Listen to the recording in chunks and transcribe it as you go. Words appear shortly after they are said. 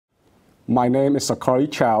My name is Sokhary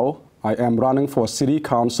Chau. I am running for City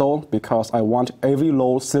Council because I want every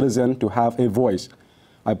Lowell citizen to have a voice.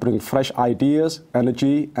 I bring fresh ideas,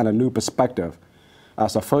 energy, and a new perspective.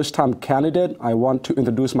 As a first-time candidate, I want to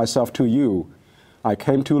introduce myself to you. I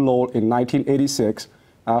came to Lowell in 1986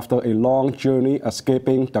 after a long journey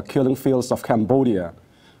escaping the killing fields of Cambodia.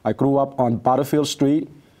 I grew up on Battlefield Street.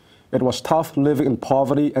 It was tough living in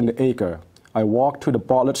poverty and the acre. I walked to the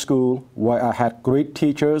Bartlett School where I had great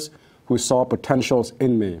teachers who saw potentials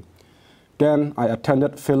in me. Then I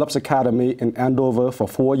attended Phillips Academy in Andover for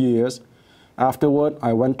 4 years. Afterward,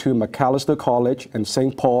 I went to Macalester College in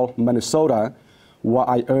St. Paul, Minnesota, where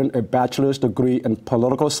I earned a bachelor's degree in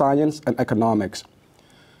political science and economics.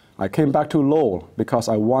 I came back to Lowell because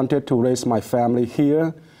I wanted to raise my family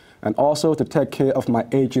here and also to take care of my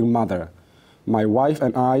aging mother. My wife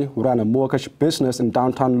and I ran a mortgage business in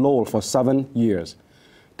downtown Lowell for 7 years.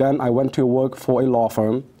 Then I went to work for a law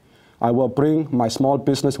firm. I will bring my small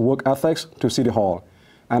business work ethics to City Hall,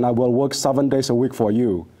 and I will work 7 days a week for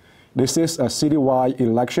you. This is a citywide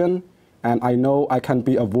election, and I know I can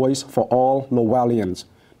be a voice for all Lowellians,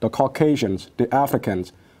 the Caucasians, the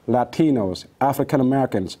Africans, Latinos, African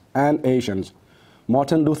Americans, and Asians.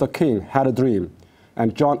 Martin Luther King had a dream,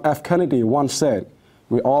 and John F. Kennedy once said,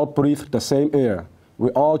 "We all breathe the same air. We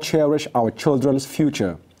all cherish our children's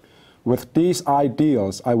future." With these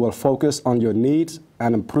ideals, I will focus on your needs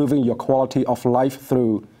and improving your quality of life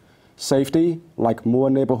through safety, like more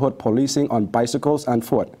neighborhood policing on bicycles and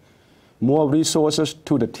foot, more resources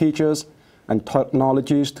to the teachers and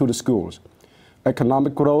technologies to the schools,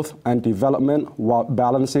 economic growth and development while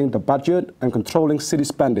balancing the budget and controlling city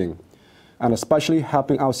spending, and especially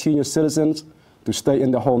helping our senior citizens to stay in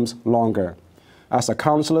their homes longer. As a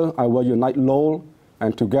councillor, I will unite Lowell,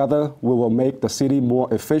 and together we will make the city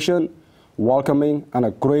more efficient, welcoming, and a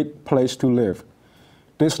great place to live.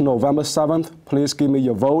 This November 7th, please give me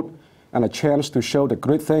your vote and a chance to show the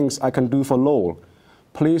great things I can do for Lowell.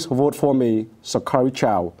 Please vote for me, Sokhary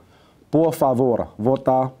Chau. Por favor,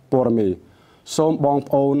 vota por mí. សូមបង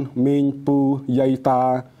ប្អូនមីងពូយាយតា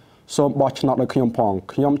សូមបោះឆ្នោតឲ្យខ្ញុំផង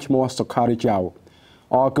ខ្ញុំឈ្មោះ Sokhary Chau.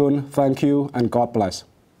 អរគុណ Thank you and God bless.